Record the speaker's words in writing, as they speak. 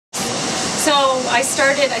So I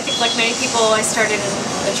started, I think like many people, I started in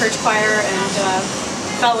a church choir and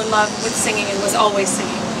fell in love with singing and was always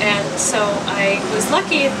singing. And so I was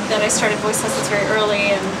lucky that I started voice lessons very early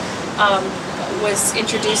and was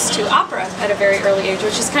introduced to opera at a very early age,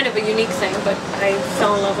 which is kind of a unique thing, but I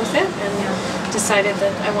fell in love with it and decided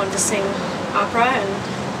that I wanted to sing opera, and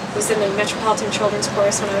was in the Metropolitan Children's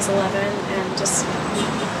Chorus when I was 11 and just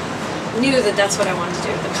knew that that's what I wanted to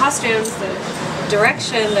do. The costumes, the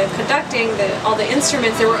direction, the conducting, all the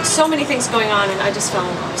instruments, there were so many things going on and I just fell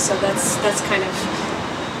in love. So that's kind of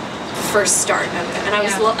the first start of it. And I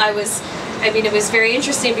mean, it was very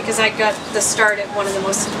interesting because I got the start at one of the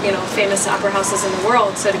most, famous opera houses in the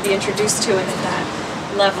world. So to be introduced to it at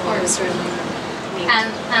that level was really neat.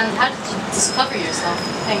 And how did you discover yourself?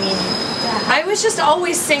 I mean, I was just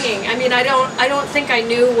always singing. I mean, I don't think I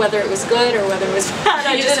knew whether it was good or whether it was bad.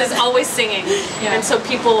 I just was always singing. Yeah. And so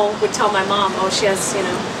people would tell my mom, oh, she has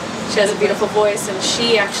a beautiful voice, and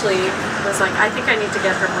she actually was like, I think I need to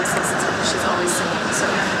get her voice lessons because she's always singing. So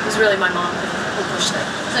it was really my mom who pushed it.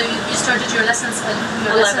 So you started your lessons at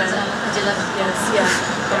 11? At 11. Yes,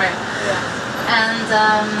 yeah. Right. Yeah. And,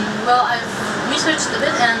 well, I've researched a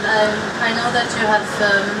bit, and I know that you have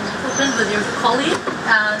opened with your colleague,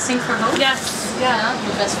 Sing for Hope. Yes, yeah.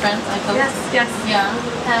 Your best friend, I hope. Yes, yes. Yeah.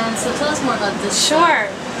 And so tell us more about this. Sure.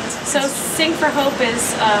 So Sing for Hope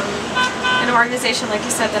is an organization, like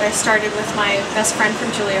you said, that I started with my best friend from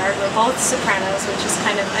Juilliard. We're both sopranos, which is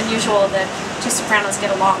kind of unusual that two sopranos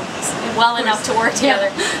get along well enough to work together.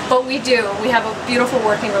 Yeah. But we do. We have a beautiful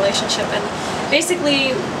working relationship. And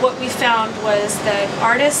basically what we found was that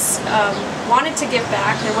artists wanted to give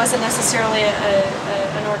back. There wasn't necessarily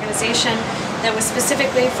an organization that was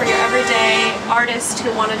specifically for your everyday artist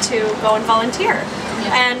who wanted to go and volunteer.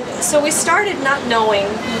 Yeah. And so we started not knowing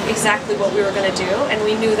exactly what we were going to do, and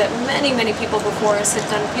we knew that many, many people before us had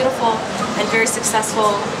done beautiful and very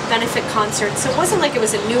successful benefit concerts. So it wasn't like it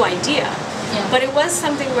was a new idea, but it was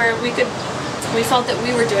something where we felt that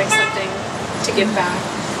we were doing something to give back.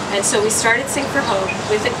 And so we started Sing for Hope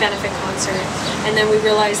with a benefit concert, and then we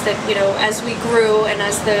realized that, as we grew and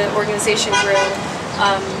as the organization grew,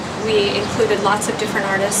 we included lots of different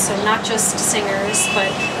artists, so not just singers, but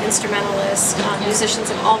instrumentalists,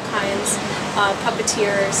 musicians of all kinds,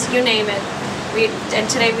 puppeteers, you name it. And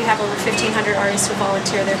today we have over 1,500 artists who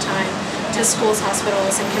volunteer their time to schools,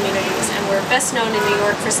 hospitals, and communities. And we're best known in New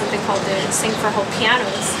York for something called the Sing for Hope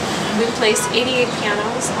pianos. We place 88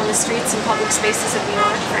 pianos on the streets and public spaces of New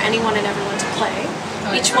York for anyone and everyone to play.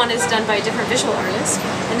 Each one is done by a different visual artist,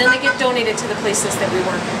 and then they get donated to the places that we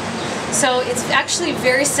work in. So it's actually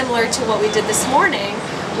very similar to what we did this morning,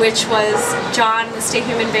 which was John, the State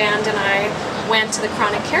Human Band, and I went to the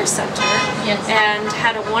Chronic Care Center and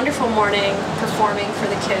had a wonderful morning performing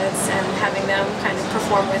for the kids and having them kind of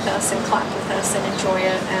perform with us and clap with us and enjoy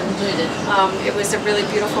it. And it was a really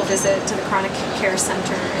beautiful visit to the Chronic Care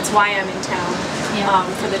Center. It's why I'm in town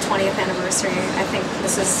for the 20th anniversary. I think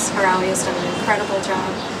Mrs. Harali has done an incredible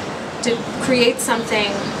job to create something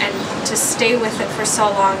and to stay with it for so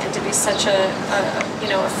long, and to be such a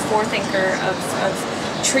forethinker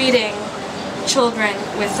of treating children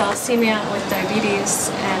with thalassemia, with diabetes,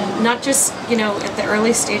 and not just at the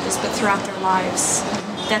early stages, but throughout their lives.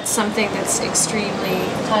 That's something that's extremely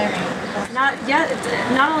tiring. Not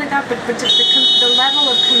only that, but the level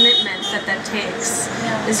of commitment that takes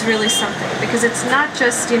is really something, because it's not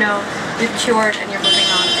just you're cured and you're moving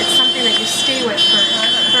on. It's something that you stay with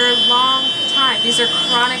for a long time. These are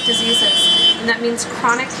chronic diseases, and that means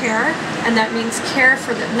chronic care, and that means care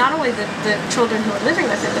for not only the children who are living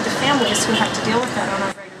with it, but the families who have to deal with that on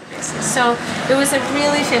a regular basis. So it was a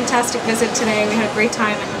really fantastic visit today. We had a great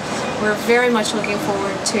time, and we're very much looking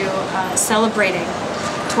forward to celebrating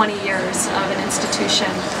 20 years of an institution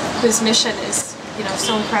whose mission is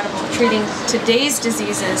so incredible, treating today's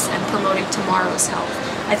diseases and promoting tomorrow's health.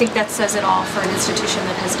 I think that says it all for an institution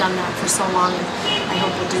that has done that for so long, and I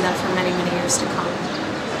hope we'll do that for many, many years to come.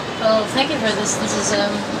 Well, thank you for this. This is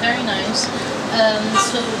very nice.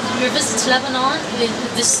 So your visit to Lebanon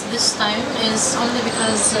this time is only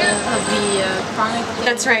because of the chronic.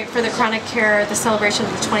 That's right, for the chronic care, the celebration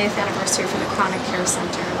of the 20th anniversary for the Chronic Care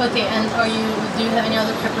Center. Okay, and do you have any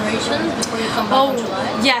other preparations before you come back in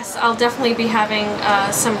July? Yes, I'll definitely be having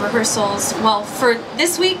some rehearsals. Well, for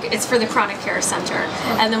this week, it's for the Chronic Care Center,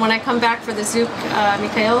 and then when I come back for the Zouk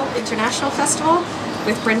Mikhail International Festival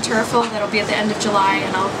with Bryn Turfel, that'll be at the end of July,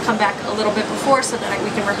 and I'll come back a little bit before so that we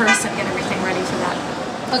can rehearse and get everything ready for that.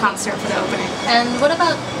 concert for the opening. And what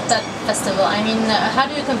about that festival? I mean, how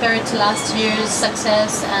do you compare it to last year's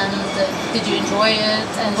success? And did you enjoy it?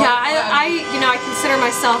 And yeah, I consider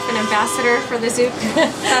myself an ambassador for the Zouk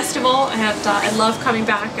festival, and I love coming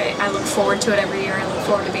back. I look forward to it every year. I look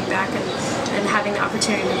forward to being back and having the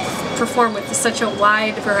opportunity to perform with such a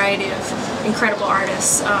wide variety of incredible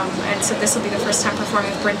artists. And so this will be the first time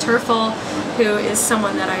performing with Bryn Terfel, who is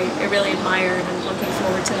someone that I really admire, and I'm looking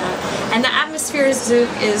forward to that. And the atmosphere of Zouk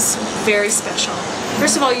is very special.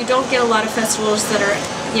 First of all, you don't get a lot of festivals that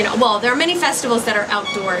are, well, there are many festivals that are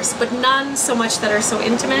outdoors, but none so much that are so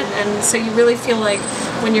intimate, and so you really feel like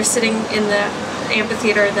when you're sitting in the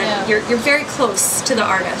amphitheater that you're very close to the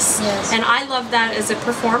artists. Yes. And I love that as a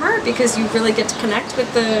performer, because you really get to connect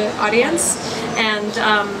with the audience, and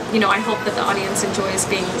I hope that the audience enjoys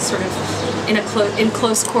being sort of in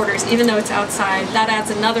close quarters, even though it's outside. That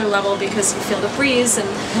adds another level because you feel the breeze, and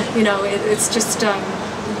it's just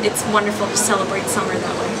it's wonderful to celebrate summer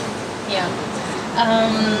that way. Yeah.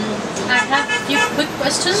 I have a few quick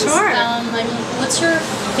questions. Sure. I mean, what's your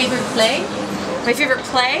favorite play? My favorite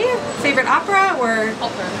play? Favorite opera or?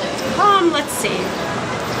 Opera play. Let's see.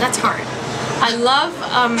 That's hard. I love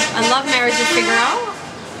Marriage of Figaro.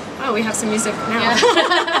 Oh, we have some music now.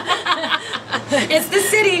 Yeah. It's the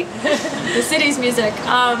city's music.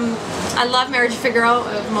 I love Marriage of Figaro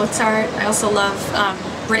of Mozart. I also love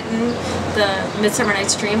Britain, the Midsummer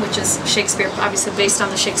Night's Dream, which is Shakespeare, obviously based on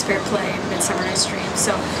the Shakespeare play, Midsummer Night's Dream.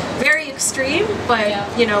 So very extreme, but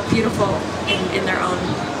beautiful in their own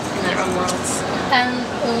worlds. And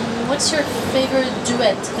what's your favorite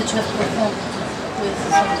duet that you have performed with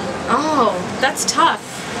someone? Oh, that's tough.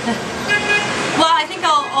 Well, I think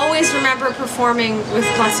I'll always remember performing with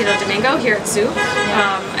Placido Domingo here at Zouk.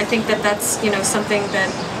 I think that's something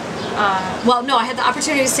that. Well, no, I had the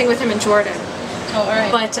opportunity to sing with him in Jordan. Oh, all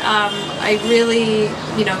right. But I really,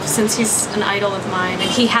 since he's an idol of mine, and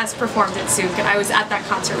he has performed at Zouk, and I was at that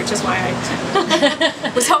concert, which is why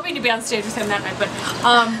I was hoping to be on stage with him that night. But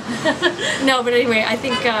no, but anyway, I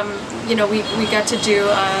think we got to do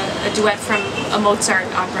a duet from a Mozart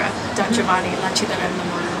opera, Don Giovanni, La Città del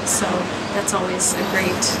Mare. So that's always a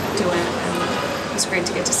great duet, and it was great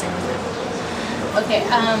to get to sing with him. Okay,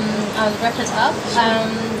 I'll wrap it up.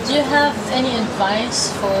 Do you have any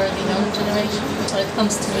advice for the young generation when it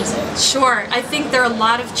comes to music? Sure. I think there are a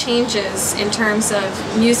lot of changes in terms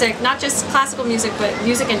of music, not just classical music, but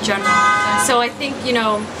music in general. So I think,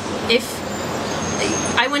 if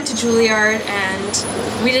I went to Juilliard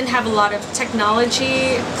and we didn't have a lot of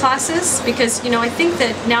technology classes, because I think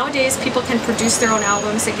that nowadays people can produce their own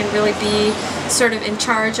albums. They can really be sort of in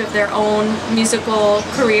charge of their own musical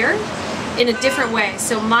career in a different way.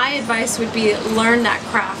 So my advice would be learn that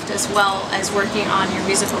craft as well as working on your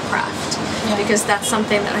musical craft, because that's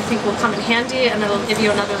something that I think will come in handy, and it'll give you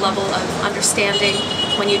another level of understanding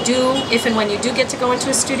when you do, if and when you do get to go into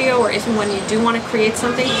a studio, or if and when you do want to create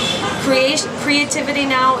something. Creativity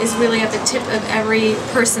now is really at the tip of every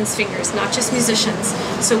person's fingers, not just musicians.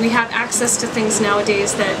 So we have access to things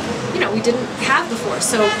nowadays that we didn't have before.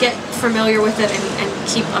 So get familiar with it and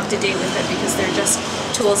keep up to date with it, because they're just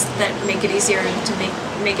tools that make it easier and to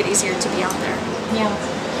make it easier to be out there. Yeah.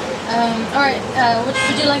 All right. What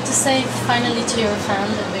would you like to say finally to your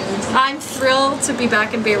fans in Beirut? I'm thrilled to be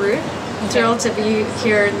back in Beirut. Thrilled to be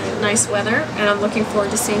here in the nice weather, and I'm looking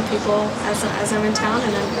forward to seeing people as I'm in town,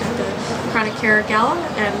 and then at the Chronic Care Gala,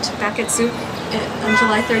 and back at Zouk on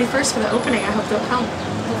July 31st for the opening. I hope they'll come.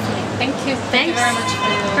 Hopefully. Thank you. Thanks. Thank you very much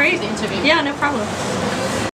for the interview. Yeah, no problem.